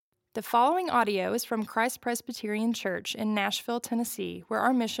The following audio is from Christ Presbyterian Church in Nashville, Tennessee, where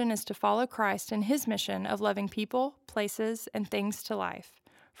our mission is to follow Christ in his mission of loving people, places, and things to life.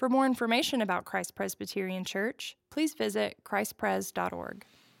 For more information about Christ Presbyterian Church, please visit christpres.org.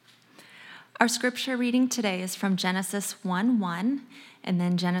 Our scripture reading today is from Genesis 1:1 and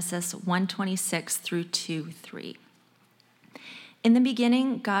then Genesis 1:26 through 2:3. In the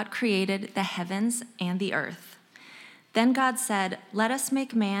beginning, God created the heavens and the earth. Then God said, "Let us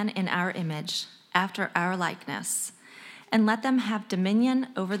make man in our image, after our likeness, and let them have dominion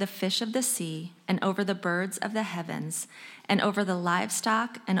over the fish of the sea, and over the birds of the heavens, and over the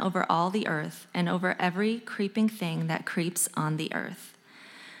livestock, and over all the earth, and over every creeping thing that creeps on the earth."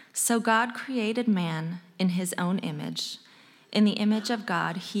 So God created man in his own image. In the image of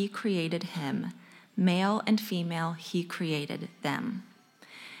God, he created him. Male and female, he created them.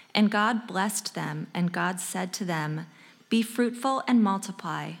 And God blessed them, and God said to them, "Be fruitful and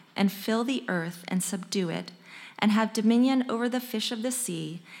multiply, and fill the earth and subdue it, and have dominion over the fish of the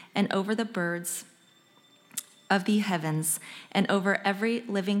sea, and over the birds of the heavens, and over every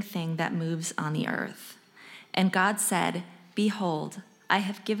living thing that moves on the earth." And God said, "Behold, I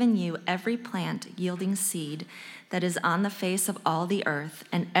have given you every plant yielding seed that is on the face of all the earth,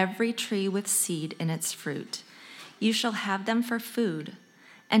 and every tree with seed in its fruit. You shall have them for food.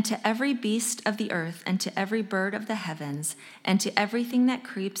 And to every beast of the earth, and to every bird of the heavens, and to everything that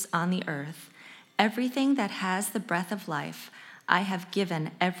creeps on the earth, everything that has the breath of life, I have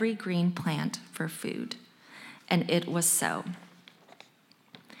given every green plant for food." And it was so.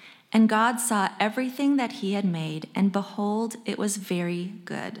 And God saw everything that he had made, and behold, it was very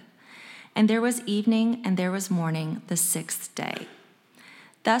good. And there was evening, and there was morning, the sixth day.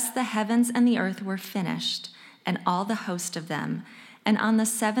 Thus the heavens and the earth were finished, and all the host of them. And on the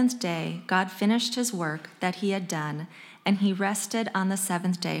seventh day, God finished his work that he had done, and he rested on the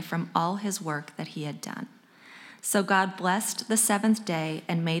seventh day from all his work that he had done. So God blessed the seventh day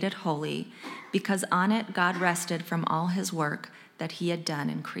and made it holy, because on it God rested from all his work that he had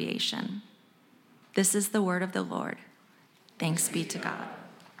done in creation. This is the word of the Lord. Thanks be to God.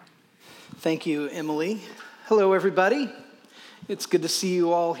 Thank you, Emily. Hello, everybody. It's good to see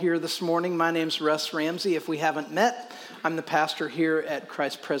you all here this morning. My name's Russ Ramsey. If we haven't met, I'm the pastor here at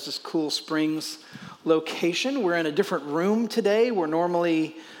Christ Pres's Cool Springs location. We're in a different room today. We're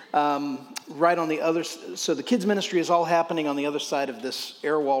normally right on the other, so the kids ministry is all happening on the other side of this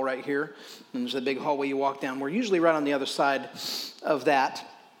air wall right here. And there's a big hallway you walk down. We're usually right on the other side of that.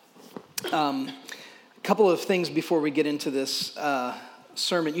 A couple of things before we get into this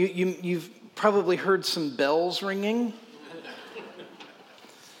sermon. You've probably heard some bells ringing.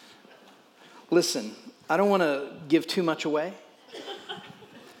 Listen, I don't want to give too much away,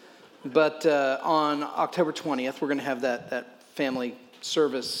 but on October 20th, we're going to have that family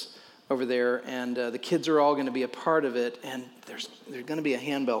service over there, and the kids are all going to be a part of it, and there's going to be a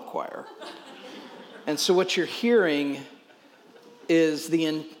handbell choir. And so what you're hearing is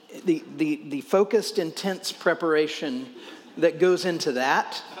the focused, intense preparation that goes into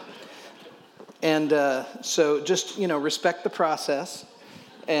that. And so just, respect the process.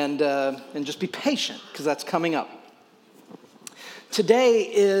 And just be patient, because that's coming up. Today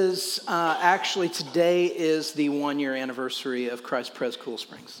is the 1-year anniversary of Christ Pres Cool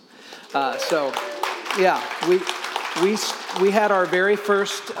Springs. We had our very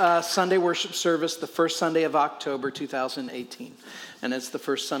first Sunday worship service the first Sunday of October 2018. And it's the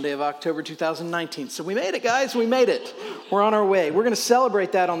first Sunday of October 2019. So we made it, guys. We made it. We're on our way. We're going to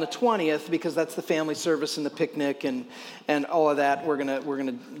celebrate that on the 20th because that's the family service and the picnic and all of that. We're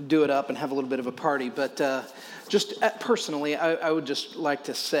gonna do it up and have a little bit of a party. But personally, I would just like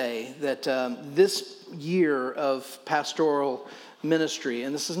to say that this year of pastoral ministry,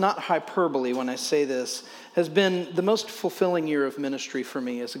 and this is not hyperbole when I say this, has been the most fulfilling year of ministry for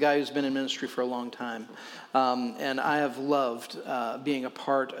me as a guy who's been in ministry for a long time. And I have loved being a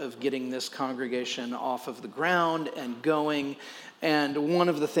part of getting this congregation off of the ground and going. And one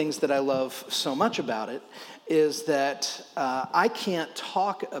of the things that I love so much about it is that I can't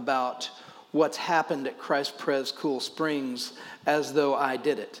talk about what's happened at Christ Pres Cool Springs as though I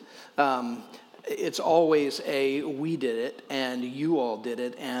did it. It's always we did it and you all did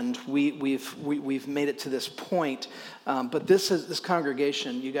it and we've made it to this point. But this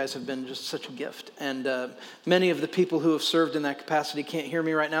congregation, you guys have been just such a gift. And many of the people who have served in that capacity can't hear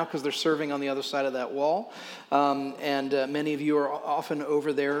me right now because they're serving on the other side of that wall. And many of you are often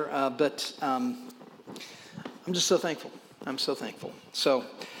over there. But I'm just so thankful. I'm so thankful. So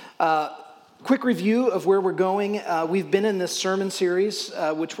Quick review of where we're going. We've been in this sermon series,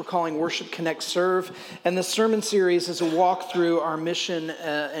 which we're calling Worship, Connect, Serve. And this sermon series is a walk through our mission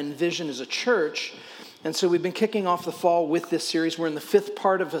and vision as a church. And so we've been kicking off the fall with this series. We're in the fifth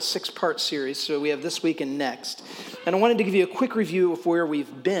part of a 6-part series, so we have this week and next. And I wanted to give you a quick review of where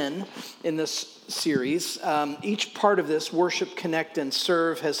we've been in this series. Each part of this, Worship, Connect, and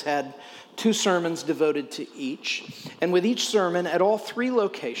Serve, has had 2 sermons devoted to each. And with each sermon, at all 3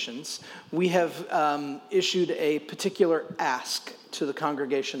 locations, we have issued a particular ask to the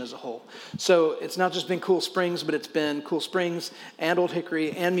congregation as a whole. So it's not just been Cool Springs, but it's been Cool Springs and Old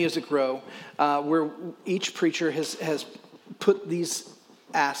Hickory and Music Row, where each preacher has put these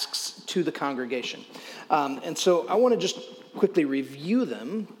asks to the congregation. And so I want to just quickly review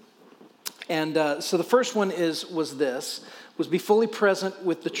them. And so the first one was be fully present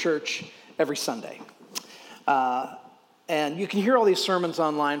with the church every Sunday. And you can hear all these sermons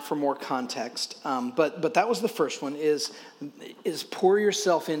online for more context, but that was the first one, is pour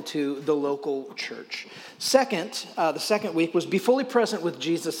yourself into the local church. Second, the second week was be fully present with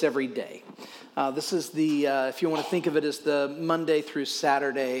Jesus every day. This is if you want to think of it as the Monday through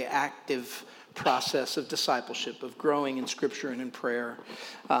Saturday active process of discipleship, of growing in Scripture and in prayer.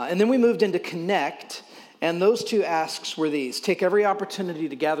 And then we moved into Connect, and those 2 asks were these. Take every opportunity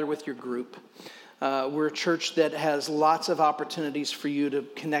to gather with your group. We're a church that has lots of opportunities for you to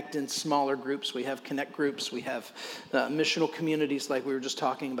connect in smaller groups. We have Connect groups. We have missional communities like we were just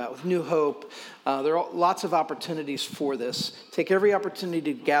talking about with New Hope. There are lots of opportunities for this. Take every opportunity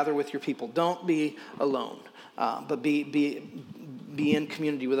to gather with your people. Don't be alone, but be in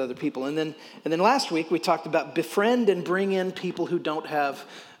community with other people. And then last week we talked about befriend and bring in people who don't have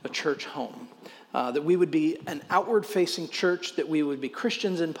a church home. That we would be an outward-facing church, that we would be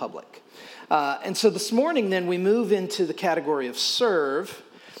Christians in public. And so this morning, then, we move into the category of serve.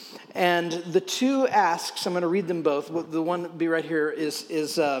 And the 2 asks, I'm going to read them both. The one be right here is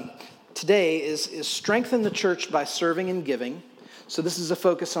strengthen the church by serving and giving. So this is a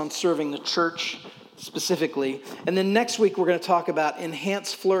focus on serving the church specifically. And then next week, we're going to talk about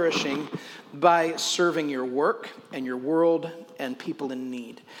enhance flourishing by serving your work and your world and people in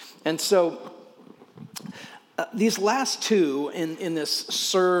need. And so these last 2 in this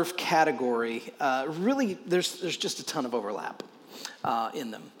serve category, really, there's just a ton of overlap in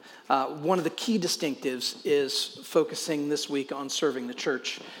them. One of the key distinctives is focusing this week on serving the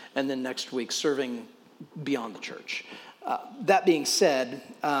church, and then next week serving beyond the church. That being said,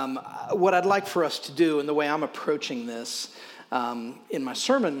 what I'd like for us to do, and the way I'm approaching this in my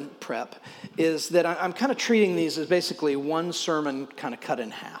sermon prep, is that I'm kind of treating these as basically one sermon kind of cut in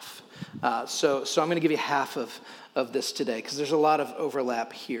half. So I'm going to give you half of this today, because there's a lot of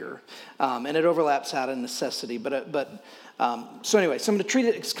overlap here, and it overlaps out of necessity. So anyway, so I'm going to treat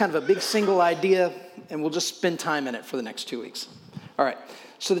it as kind of a big single idea, and we'll just spend time in it for the next 2 weeks. All right.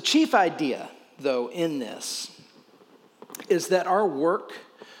 So the chief idea, though, in this is that our work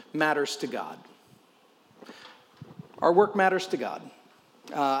matters to God. Our work matters to God.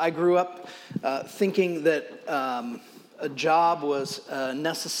 I grew up thinking that a job was a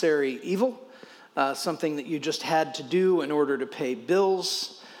necessary evil, something that you just had to do in order to pay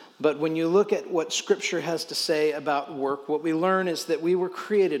bills. But when you look at what Scripture has to say about work, what we learn is that we were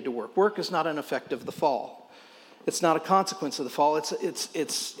created to work. Work is not an effect of the fall. It's not a consequence of the fall.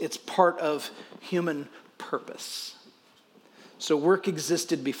 It's part of human purpose. So work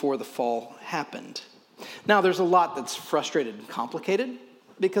existed before the fall happened. Now, there's a lot that's frustrated and complicated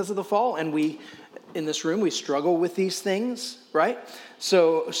because of the fall, and we, in this room, we struggle with these things, right?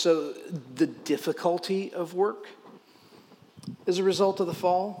 So the difficulty of work is a result of the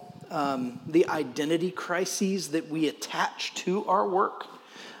fall. The identity crises that we attach to our work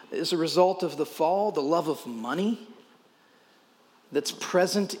is a result of the fall. The love of money that's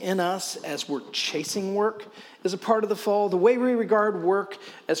present in us as we're chasing work is a part of the fall. The way we regard work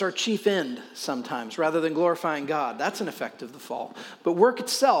as our chief end sometimes, rather than glorifying God, that's an effect of the fall. But work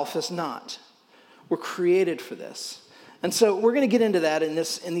itself is not. We're created for this. And so we're going to get into that in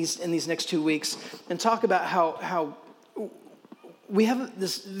these next 2 weeks and talk about how we have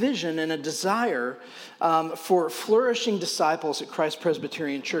this vision and a desire for flourishing disciples at Christ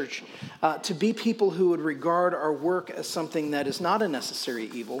Presbyterian Church to be people who would regard our work as something that is not a necessary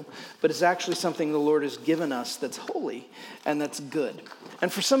evil, but is actually something the Lord has given us that's holy and that's good.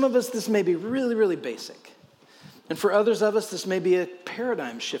 And for some of us, this may be really, really basic. And for others of us, this may be a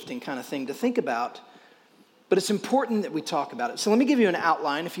paradigm-shifting kind of thing to think about. But it's important that we talk about it. So let me give you an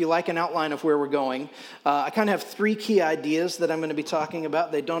outline, if you like an outline of where we're going. I kind of have 3 key ideas that I'm going to be talking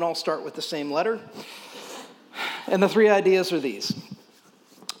about. They don't all start with the same letter. And the 3 ideas are these.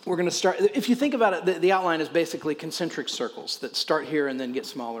 we're going to start, if you think about it, the outline is basically concentric circles that start here and then get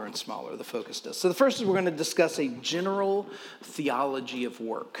smaller and smaller, the focus does. So the first is we're going to discuss a general theology of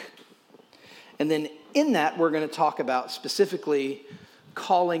work. And then in that, we're going to talk about specifically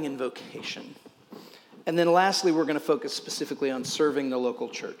calling and vocation. And then lastly, we're going to focus specifically on serving the local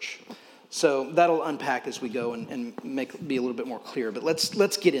church. So that'll unpack as we go and be a little bit more clear. But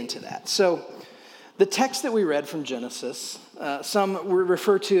let's get into that. So the text that we read from Genesis, some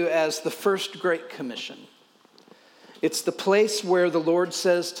refer to as the first Great Commission. It's the place where the Lord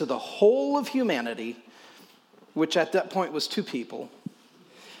says to the whole of humanity, which at that point was 2 people,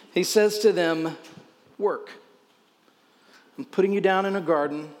 he says to them, work. I'm putting you down in a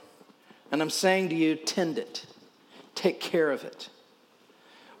garden, and I'm saying to you, tend it. Take care of it.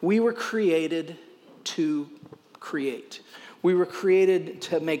 We were created to create. We were created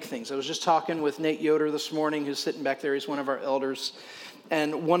to make things. I was just talking with Nate Yoder this morning, who's sitting back there. He's one of our elders.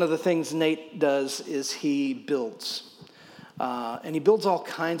 And one of the things Nate does is he builds. And he builds all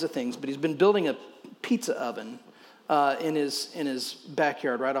kinds of things, but he's been building a pizza oven in his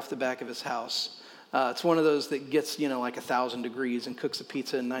backyard, right off the back of his house. It's one of those that gets, like 1,000 degrees and cooks a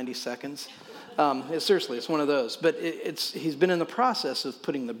pizza in 90 seconds. Seriously, it's one of those. But he's been in the process of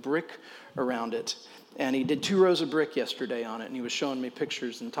putting the brick around it. And he did 2 rows of brick yesterday on it. And he was showing me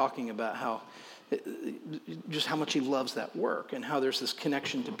pictures and talking about just how much he loves that work and how there's this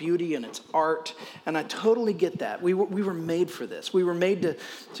connection to beauty and it's art. And I totally get that. We were made for this. We were made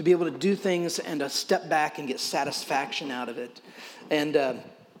to be able to do things and to step back and get satisfaction out of it. And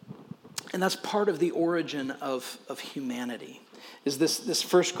that's part of the origin of humanity, is this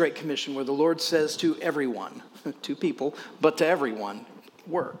first Great Commission where the Lord says to everyone, 2 people, but to everyone,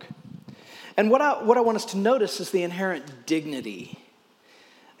 work. And what I want us to notice is the inherent dignity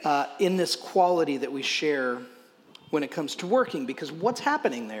in this quality that we share when it comes to working, because what's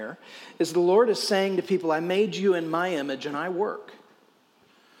happening there is the Lord is saying to people, I made you in my image and I work.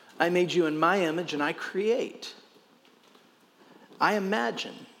 I made you in my image and I create. I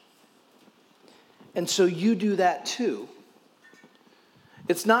imagine. And so you do that too.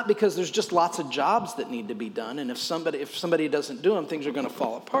 It's not because there's just lots of jobs that need to be done, and if somebody doesn't do them, things are going to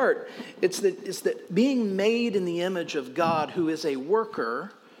fall apart. It's that being made in the image of God, who is a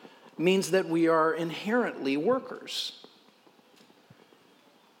worker, means that we are inherently workers.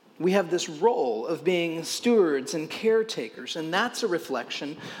 We have this role of being stewards and caretakers, and that's a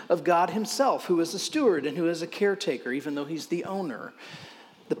reflection of God himself, who is a steward and who is a caretaker, even though he's the owner,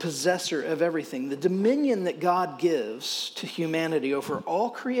 the possessor of everything. The dominion that God gives to humanity over all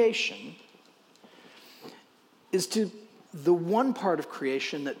creation is to the one part of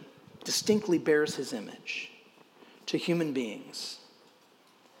creation that distinctly bears his image, to human beings.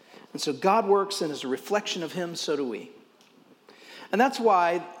 And so God works, and as a reflection of him, so do we. And that's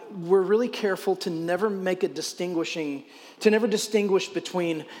why we're really careful to never distinguish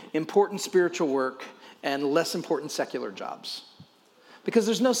between important spiritual work and less important secular jobs. Because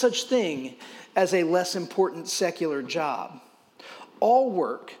there's no such thing as a less important secular job. All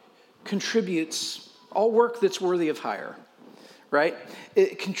work that's worthy of hire, right?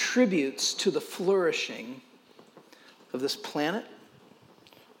 It contributes to the flourishing of this planet,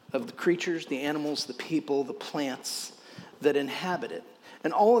 of the creatures, the animals, the people, the plants that inhabit it.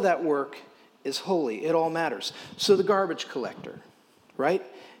 And all of that work is holy. It all matters. So the garbage collector, right,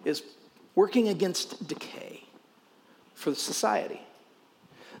 is working against decay for society.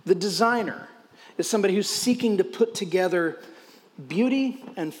 The designer is somebody who's seeking to put together beauty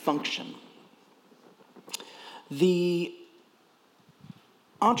and function. The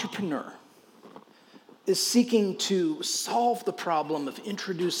entrepreneur is seeking to solve the problem of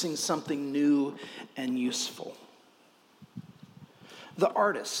introducing something new and useful. The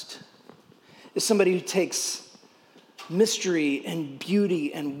artist is somebody who takes mystery and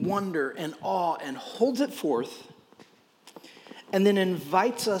beauty and wonder and awe and holds it forth and then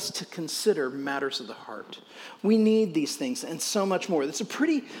invites us to consider matters of the heart. We need these things and so much more. It's a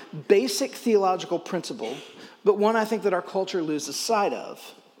pretty basic theological principle, but one I think that our culture loses sight of.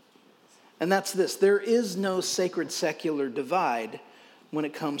 And that's this: there is no sacred secular divide when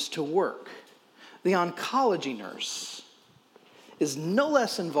it comes to work. The oncology nurse is no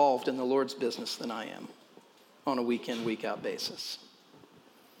less involved in the Lord's business than I am on a week-in, week-out basis.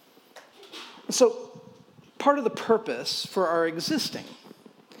 So part of the purpose for our existing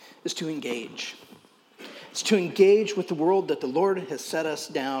is to engage. It's to engage with the world that the Lord has set us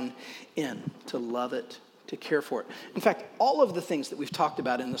down in, to love it, to care for it. In fact, all of the things that we've talked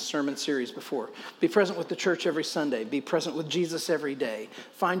about in the sermon series before, be present with the church every Sunday, be present with Jesus every day,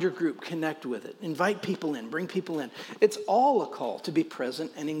 find your group, connect with it, invite people in, bring people in. It's all a call to be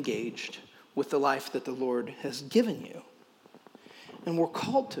present and engaged with the life that the Lord has given you. And we're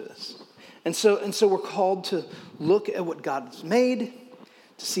called to this. And so we're called to look at what God has made,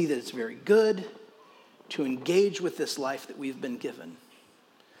 to see that it's very good, to engage with this life that we've been given.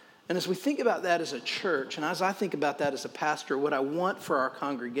 And as we think about that as a church, and as I think about that as a pastor, what I want for our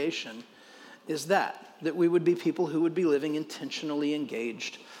congregation is that we would be people who would be living intentionally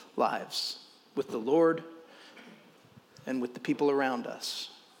engaged lives with the Lord and with the people around us.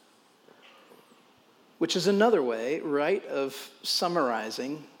 Which is another way, right, of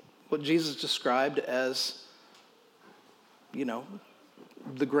summarizing what Jesus described as,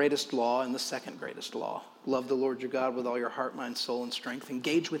 the greatest law and the second greatest law. Love the Lord your God with all your heart, mind, soul, and strength.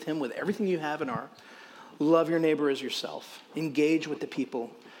 Engage with him with everything you have and are. Love your neighbor as yourself. Engage with the people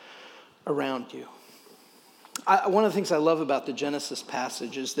around you. One of the things I love about the Genesis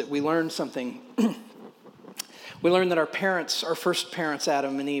passage is that we learn something. We learn that our first parents,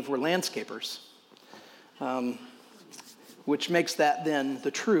 Adam and Eve, were landscapers, which makes that then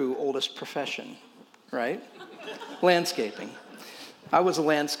the true oldest profession, right? Landscaping. I was a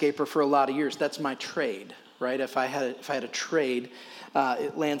landscaper for a lot of years. That's my trade, right? If I had a trade,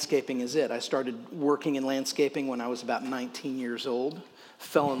 landscaping is it. I started working in landscaping when I was about 19 years old.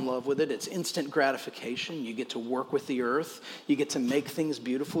 Fell in love with it. It's instant gratification. You get to work with the earth. You get to make things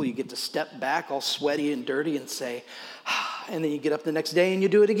beautiful. You get to step back all sweaty and dirty and say, and then you get up the next day and you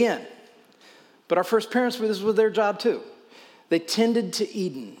do it again. But our first parents, this was their job too. They tended to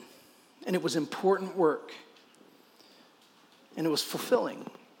Eden, and it was important work. And it was fulfilling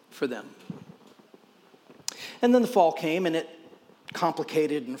for them. And then the fall came, and it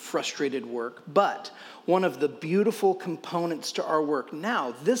complicated and frustrated work. But one of the beautiful components to our work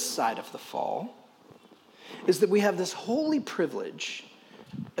now, this side of the fall, is that we have this holy privilege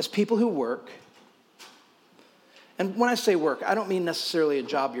as people who work. And when I say work, I don't mean necessarily a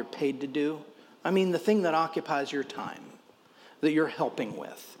job you're paid to do. I mean the thing that occupies your time, that you're helping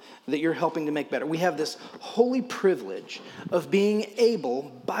with, that you're helping to make better. We have this holy privilege of being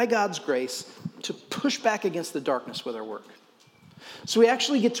able, by God's grace, to push back against the darkness with our work. So we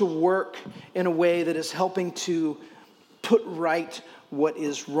actually get to work in a way that is helping to put right what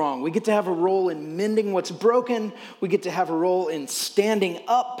is wrong. We get to have a role in mending what's broken. We get to have a role in standing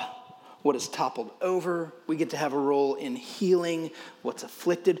up what is toppled over. We get to have a role in healing what's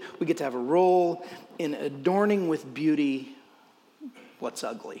afflicted. We get to have a role in adorning with beauty what's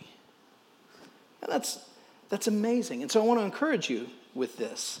ugly. And that's amazing. And so I want to encourage you with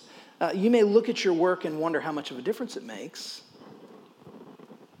this. You may look at your work and wonder how much of a difference it makes.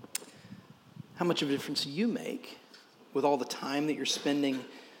 How much of a difference you make with all the time that you're spending.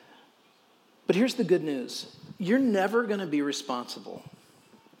 But here's the good news. You're never going to be responsible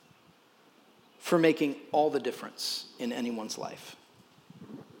for making all the difference in anyone's life.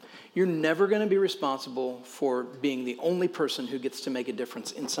 You're never going to be responsible for being the only person who gets to make a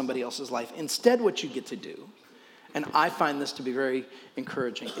difference in somebody else's life. Instead, what you get to do, and I find this to be very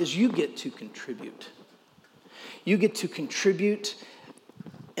encouraging, is you get to contribute. You get to contribute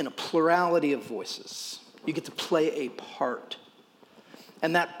in a plurality of voices. You get to play a part.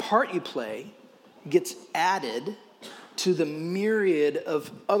 And that part you play gets added to the myriad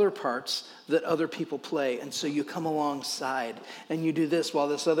of other parts that other people play. And so you come alongside and you do this while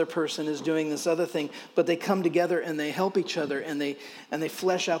this other person is doing this other thing, but they come together and they help each other and they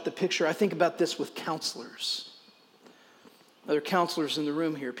flesh out the picture. I think about this with counselors. There are counselors in the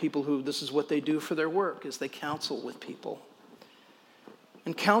room here, people who this is what they do for their work, is they counsel with people.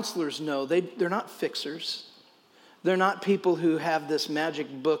 And counselors know they're not fixers. They're not people who have this magic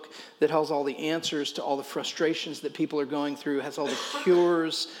book that has all the answers to all the frustrations that people are going through, has all the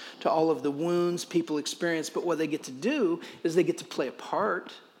cures to all of the wounds people experience. But what they get to do is they get to play a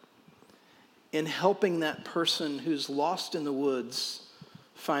part in helping that person who's lost in the woods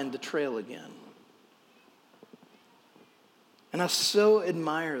find the trail again. And I so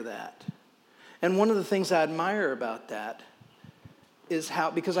admire that. And one of the things I admire about that is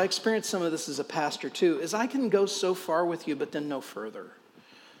how, because I experienced some of this as a pastor too, is I can go so far with you, but then no further.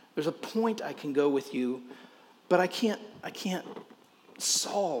 There's a point I can go with you, but I can't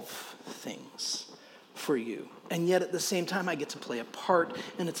solve things for you. And yet at the same time, I get to play a part,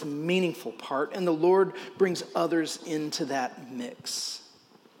 and it's a meaningful part, and the Lord brings others into that mix.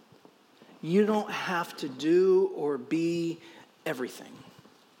 You don't have to do or be everything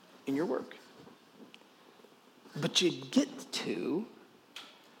in your work. But you get to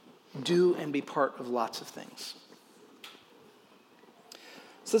do and be part of lots of things.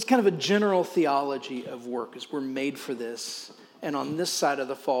 So that's kind of a general theology of work, is we're made for this. And on this side of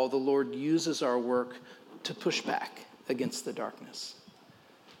the fall, the Lord uses our work to push back against the darkness.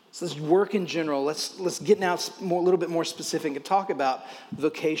 So this work in general, let's get now a little bit more specific and talk about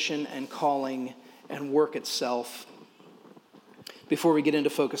vocation and calling and work itself before we get into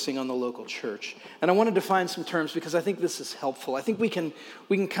focusing on the local church. And I want to define some terms because I think this is helpful. I think we can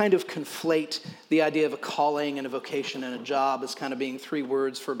kind of conflate the idea of a calling and a vocation and a job as kind of being three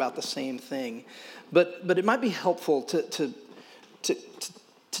words for about the same thing. But it might be helpful to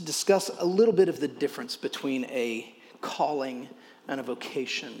discuss a little bit of the difference between a calling and a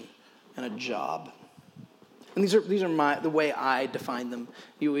vocation and a job. And these are the way I define them.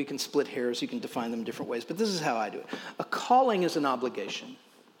 We can split hairs, you can define them different ways, but this is how I do it. A calling is an obligation.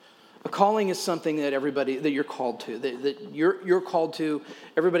 A calling is something that you're called to, that you're called to,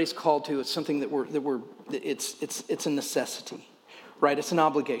 everybody's called to. It's something it's a necessity, right? It's an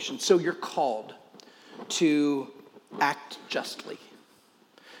obligation. So you're called to act justly.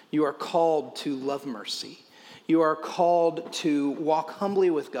 You are called to love mercy. You are called to walk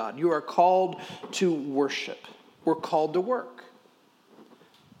humbly with God. You are called to worship. We're called to work.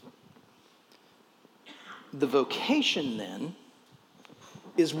 The vocation, then,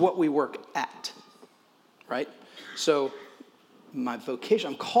 is what we work at, right? So my vocation,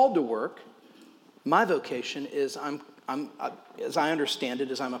 I'm called to work. My vocation is, as I understand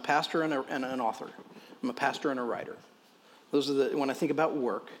it, is I'm a pastor and an author. I'm a pastor and a writer. When I think about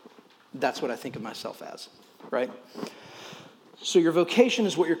work, that's what I think of myself as. Right? So your vocation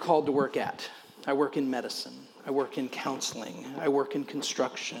is what you're called to work at. I work in medicine. I work in counseling. I work in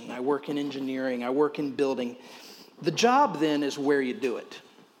construction. I work in engineering. I work in building. The job then is where you do it.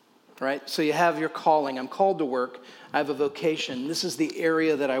 Right? So you have your calling. I'm called to work. I have a vocation. This is the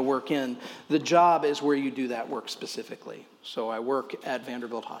area that I work in. The job is where you do that work specifically. So I work at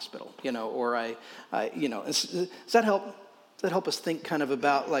Vanderbilt Hospital, or does that help? That help us think kind of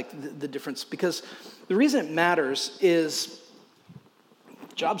about like the difference, because the reason it matters is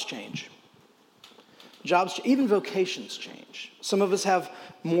jobs change. Even vocations change. Some of us have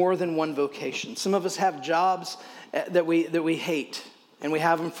more than one vocation. Some of us have jobs that we hate, and we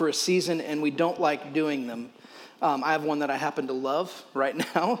have them for a season, and we don't like doing them. I have one that I happen to love right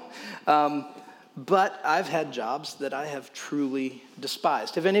now, but I've had jobs that I have truly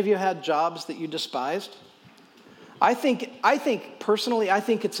despised. Have any of you had jobs that you despised? I think personally,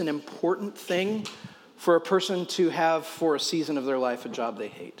 it's an important thing for a person to have for a season of their life a job they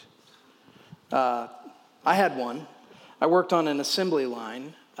hate. I had one. I worked on an assembly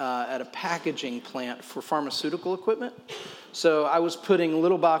line at a packaging plant for pharmaceutical equipment. So I was putting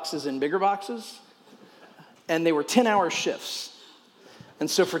little boxes in bigger boxes, and they were 10-hour shifts. And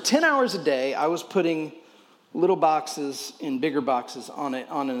so for 10 hours a day, I was putting little boxes in bigger boxes on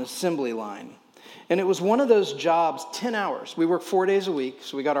an assembly line. And it was one of those jobs, 10 hours. We work 4 days a week,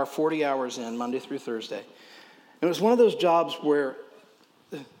 so we got our 40 hours in, Monday through Thursday. And it was one of those jobs where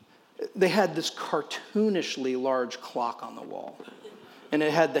they had this cartoonishly large clock on the wall. And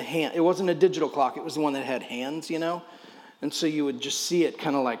it had the hand. It wasn't a digital clock. It was the one that had hands, And so you would just see it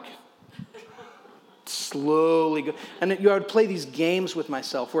kind of like slowly go. And I would play these games with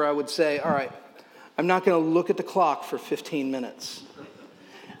myself where I would say, all right, I'm not going to look at the clock for 15 minutes.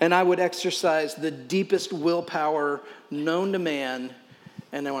 And I would exercise the deepest willpower known to man.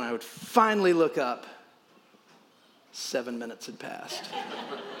 And then when I would finally look up, 7 minutes had passed.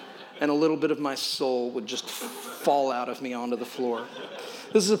 And a little bit of my soul would just fall out of me onto the floor.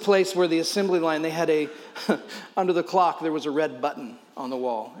 This is a place where the assembly line, they had under the clock, there was a red button on the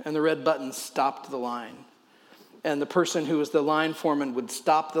wall. And the red button stopped the line. And the person who was the line foreman would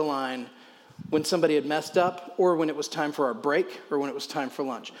stop the line when somebody had messed up, or when it was time for our break, or when it was time for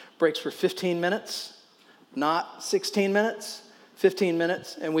lunch. Breaks were 15 minutes, not 16 minutes, 15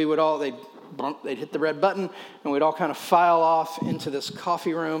 minutes, and we would all, they'd hit the red button, and we'd all kind of file off into this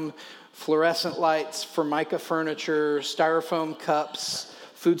coffee room, fluorescent lights, Formica furniture, styrofoam cups,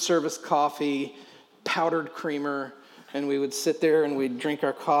 food service coffee, powdered creamer, and we would sit there and we'd drink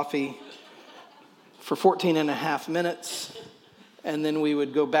our coffee for 14 and a half minutes, and then we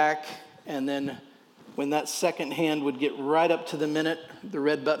would go back. And then when that second hand would get right up to the minute, the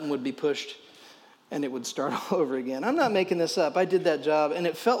red button would be pushed, and it would start all over again. I'm not making this up. I did that job, and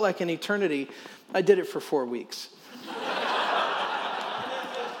it felt like an eternity. I did it for 4 weeks.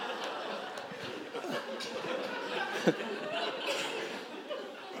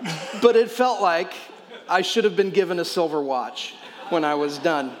 But it felt like I should have been given a silver watch when I was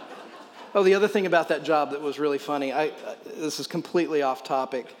done. Oh, the other thing about that job that was really funny, this is completely off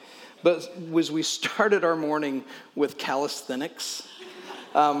topic. but we started our morning with calisthenics,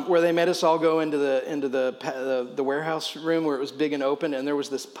 where they made us all go into the warehouse room where it was big and open, and there was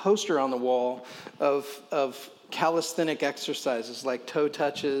this poster on the wall of calisthenic exercises like toe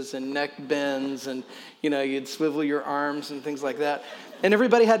touches and neck bends, and you'd swivel your arms and things like that. And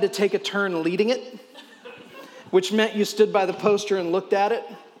everybody had to take a turn leading it, which meant you stood by the poster and looked at it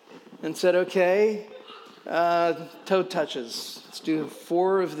and said, okay, toe touches. Let's do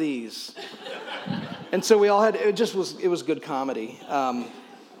 4 of these. And so we all had, it was good comedy.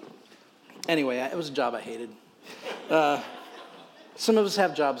 Anyway, it was a job I hated. Some of us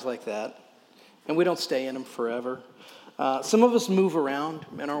have jobs like that, and we don't stay in them forever. Some of us move around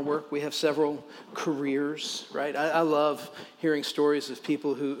in our work. We have several careers, right? I love hearing stories of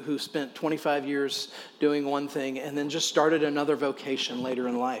people who spent 25 years doing one thing and then just started another vocation later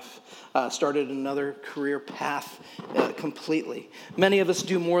in life, started another career path completely. Many of us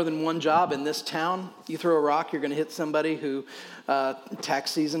do more than one job in this town. You throw a rock, you're going to hit somebody who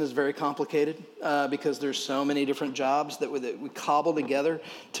tax season is very complicated because there's so many different jobs that we cobble together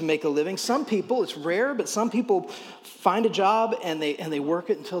to make a living. Some people, it's rare, but some people find a job and they work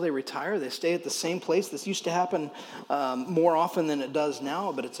it until they retire. They stay at the same place. This used to happen more often than it does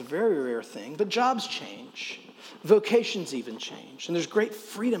now, but it's a very rare thing. But jobs change. Vocations even change. And there's great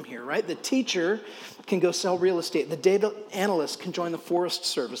freedom here, right? The teacher can go sell real estate. The data analyst can join the Forest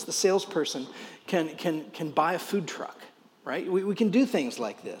Service. The salesperson can buy a food truck, right? We can do things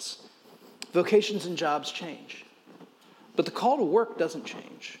like this. Vocations and jobs change. But the call to work doesn't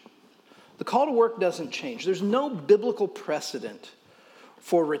change. The call to work doesn't change. There's no biblical precedent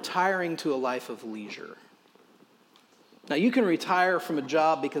for retiring to a life of leisure. Now, you can retire from a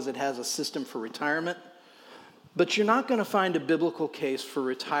job because it has a system for retirement, but you're not going to find a biblical case for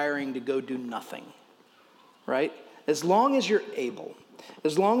retiring to go do nothing, right? As long as you're able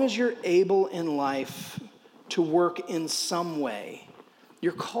in life to work in some way,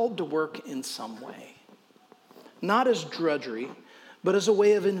 you're called to work in some way. Not as drudgery, but as a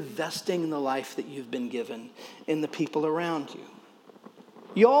way of investing the life that you've been given in the people around you.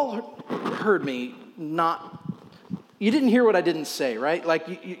 You all heard me you didn't hear what I didn't say, right? Like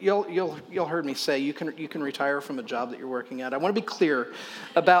you'll heard me say you can retire from a job that you're working at. I want to be clear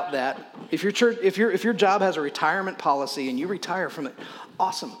about that. If your job has a retirement policy and you retire from it,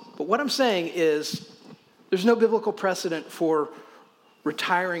 awesome. But what I'm saying is there's no biblical precedent for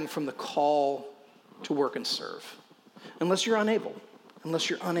retiring from the call to work and serve unless you're unable. And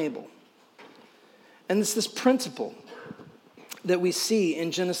it's this principle that we see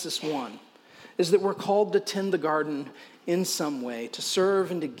in Genesis 1 is that we're called to tend the garden in some way, to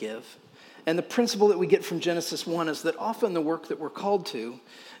serve and to give. And the principle that we get from Genesis 1 is that often the work that we're called to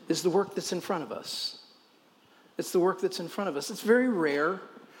is the work that's in front of us. It's the work that's in front of us. It's very rare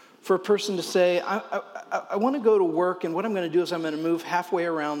for a person to say, I want to go to work, and what I'm going to do is I'm going to move halfway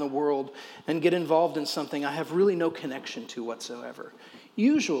around the world and get involved in something I have really no connection to whatsoever.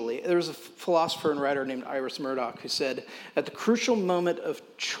 Usually, there's a philosopher and writer named Iris Murdoch who said, at the crucial moment of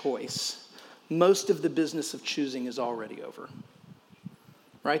choice, most of the business of choosing is already over,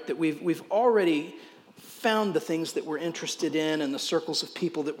 right? That we've already found the things that we're interested in and the circles of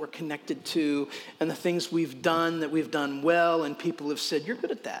people that we're connected to and the things we've done that we've done well, and people have said, you're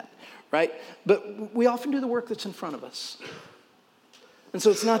good at that, right? But we often do the work that's in front of us. And so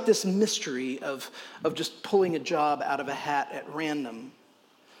it's not this mystery of just pulling a job out of a hat at random,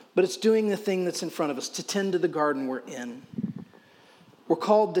 but it's doing the thing that's in front of us, to tend to the garden we're in. We're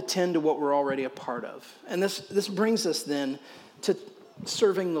called to tend to what we're already a part of. And this brings us then to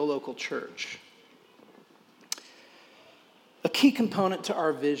serving the local church. A key component to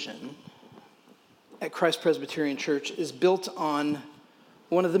our vision at Christ Presbyterian Church is built on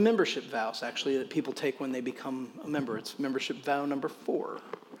one of the membership vows, actually, that people take when they become a member. It's membership vow number 4.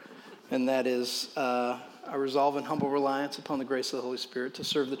 And that is, I resolve in humble reliance upon the grace of the Holy Spirit to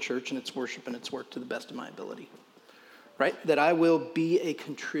serve the church in its worship and its work to the best of my ability. Right? That I will be a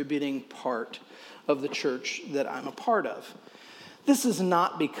contributing part of the church that I'm a part of. This is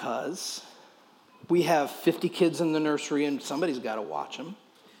not because we have 50 kids in the nursery and somebody's got to watch them.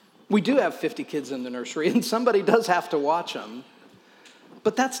 We do have 50 kids in the nursery and somebody does have to watch them.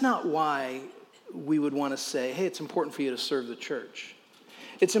 But that's not why we would want to say, hey, it's important for you to serve the church.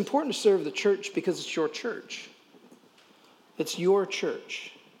 It's important to serve the church because it's your church. It's your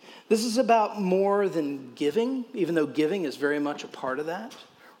church. This is about more than giving, even though giving is very much a part of that,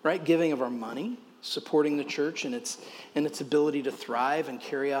 right? Giving of our money, supporting the church and its ability to thrive and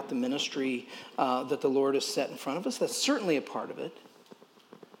carry out the ministry that the Lord has set in front of us. That's certainly a part of it.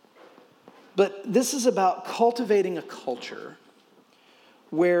 But this is about cultivating a culture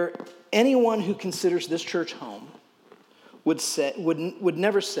where anyone who considers this church home would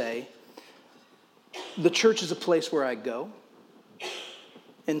never say, the church is a place where I go.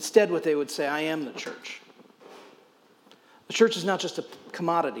 Instead, what they would say, I am the church. The church is not just a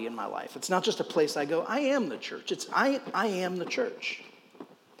commodity in my life. It's not just a place I go. I am the church. I am the church.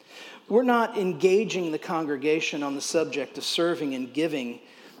 We're not engaging the congregation on the subject of serving and giving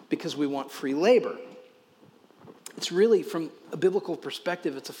because we want free labor. It's really, from a biblical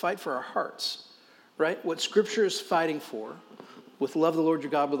perspective, it's a fight for our hearts, right? What Scripture is fighting for, with love the Lord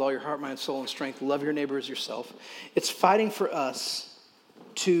your God with all your heart, mind, soul, and strength, love your neighbor as yourself, it's fighting for us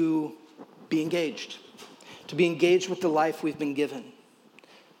to be engaged with the life we've been given.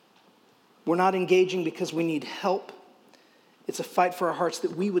 We're not engaging because we need help. It's a fight for our hearts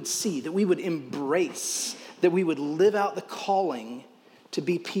that we would see, that we would embrace, that we would live out the calling to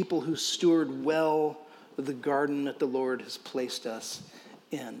be people who steward well the garden that the Lord has placed us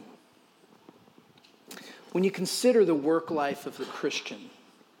in. When you consider the work life of the Christian,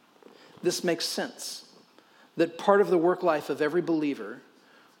 this makes sense. That part of the work life of every believer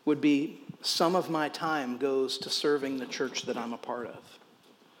would be, some of my time goes to serving the church that I'm a part of.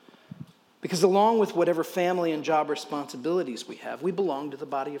 Because along with whatever family and job responsibilities we have, we belong to the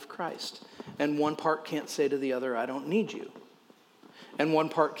body of Christ. And one part can't say to the other, I don't need you. And one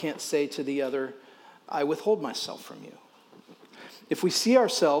part can't say to the other, I withhold myself from you. If we see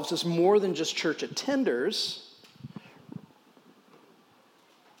ourselves as more than just church attenders,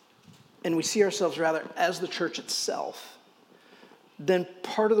 and we see ourselves rather as the church itself, then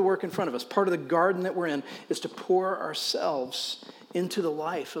part of the work in front of us, part of the garden that we're in, is to pour ourselves into the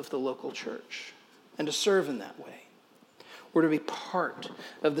life of the local church and to serve in that way. We're to be part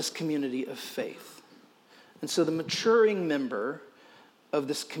of this community of faith. And so the maturing member of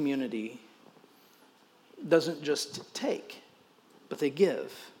this community doesn't just take, but they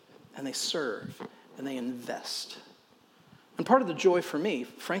give and they serve and they invest. And part of the joy for me,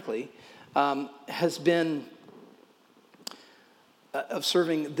 frankly, has been of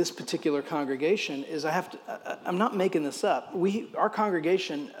serving this particular congregation is I'm not making this up. Our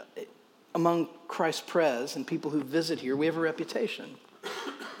congregation, among Christ Pres and people who visit here, we have a reputation.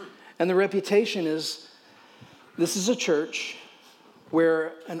 And the reputation is, this is a church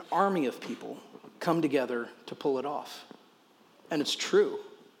where an army of people come together to pull it off. And it's true.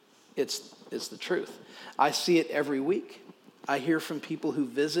 It's the truth. I see it every week. I hear from people who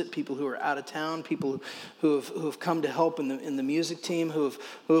visit, people who are out of town, people who have come to help in the music team, who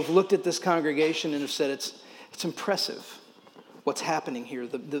have looked at this congregation and have said it's impressive what's happening here,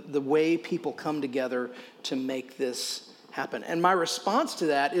 the way people come together to make this happen. And my response to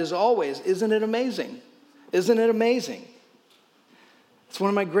that is always, isn't it amazing? Isn't it amazing? It's one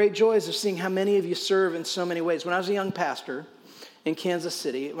of my great joys of seeing how many of you serve in so many ways. When I was a young pastor in Kansas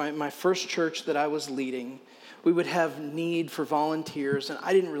City, my first church that I was leading, we would have need for volunteers, and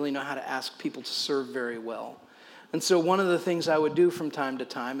I didn't really know how to ask people to serve very well. And so one of the things I would do from time to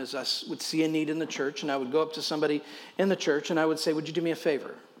time is I would see a need in the church, and I would go up to somebody in the church, and I would say, would you do me a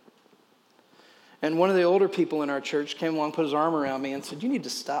favor? And one of the older people in our church came along, put his arm around me, and said, you need to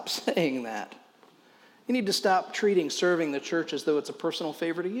stop saying that. You need to stop treating serving the church as though it's a personal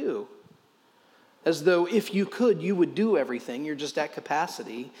favor to you. As though if you could, you would do everything. You're just at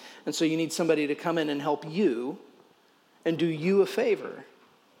capacity. And so you need somebody to come in and help you and do you a favor.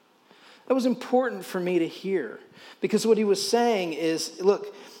 That was important for me to hear. Because what he was saying is,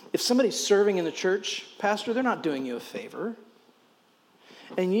 look, if somebody's serving in the church, Pastor, they're not doing you a favor.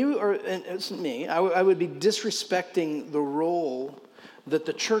 And it's me, I would be disrespecting the role that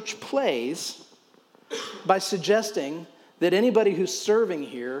the church plays by suggesting that anybody who's serving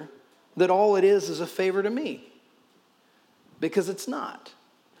here, that all it is a favor to me. Because it's not.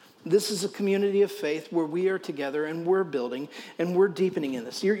 This is a community of faith where we are together and we're building and we're deepening in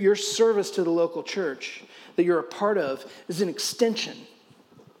this. Your service to the local church that you're a part of is an extension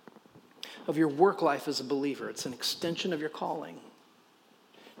of your work life as a believer. It's an extension of your calling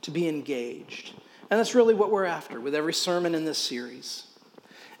to be engaged. And that's really what we're after with every sermon in this series,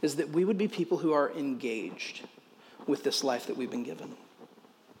 is that we would be people who are engaged with this life that we've been given.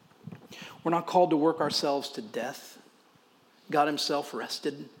 We're not called to work ourselves to death. God himself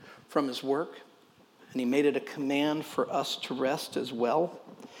rested from his work, and he made it a command for us to rest as well,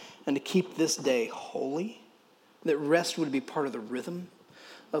 and to keep this day holy, that rest would be part of the rhythm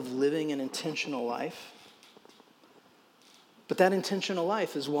of living an intentional life. But that intentional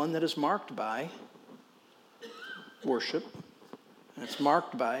life is one that is marked by worship, and it's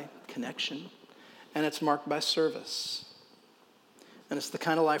marked by connection, and it's marked by service. And it's the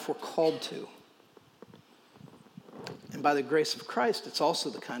kind of life we're called to. And And by the grace of Christ, it's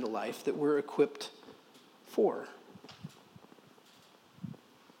also the kind of life that we're equipped for.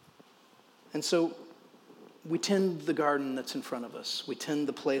 And so we tend the garden that's in front of us. We tend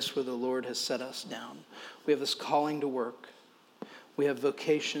the place where the Lord has set us down. We have this calling to work. We have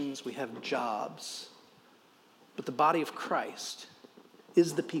vocations. We have jobs. But the body of Christ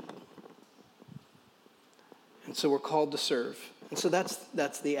is the people. And so we're called to serve. And so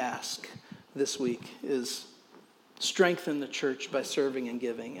that's the ask this week, is strengthen the church by serving and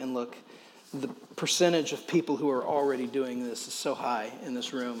giving. And look, the percentage of people who are already doing this is so high in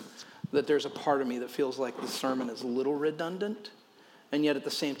this room that there's a part of me that feels like the sermon is a little redundant. And yet at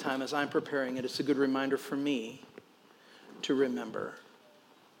the same time, as I'm preparing it, it's a good reminder for me to remember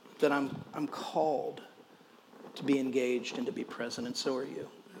that I'm called to be engaged and to be present, and so are you.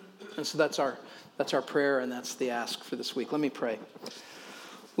 And so that's our prayer, and that's the ask for this week. Let me pray.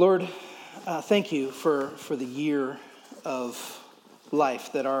 Lord, thank you for the year of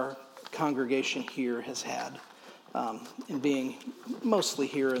life that our congregation here has had, in being mostly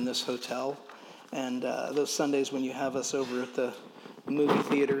here in this hotel. And those Sundays when you have us over at the movie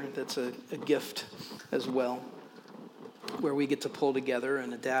theater, that's a gift as well, where we get to pull together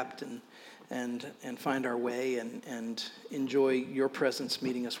and adapt and find our way and enjoy your presence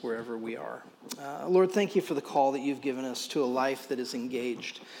meeting us wherever we are. Lord, thank you for the call that you've given us to a life that is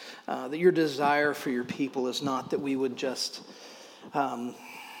engaged, that your desire for your people is not that we would just kind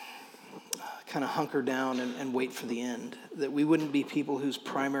of hunker down and wait for the end, that we wouldn't be people whose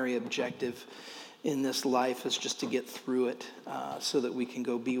primary objective in this life is just to get through it so that we can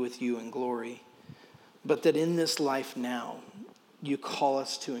go be with you in glory, but that in this life now, you call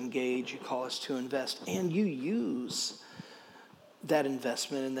us to engage, you call us to invest, and you use that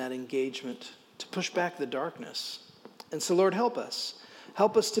investment and that engagement to push back the darkness. And so, Lord, help us.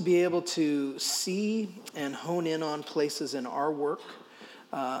 Help us to be able to see and hone in on places in our work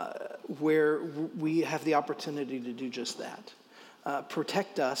where we have the opportunity to do just that.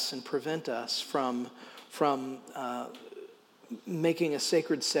 Protect us and prevent us from making a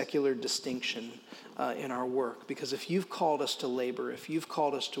sacred secular distinction in our work. Because if you've called us to labor, if you've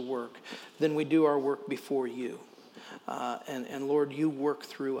called us to work, then we do our work before you. And Lord, you work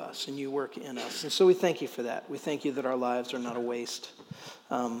through us and you work in us. And so we thank you for that. We thank you that our lives are not a waste,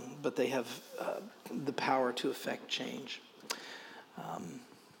 but they have the power to affect change.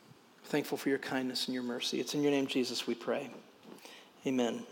 Thankful for your kindness and your mercy. It's in your name, Jesus, we pray. Amen.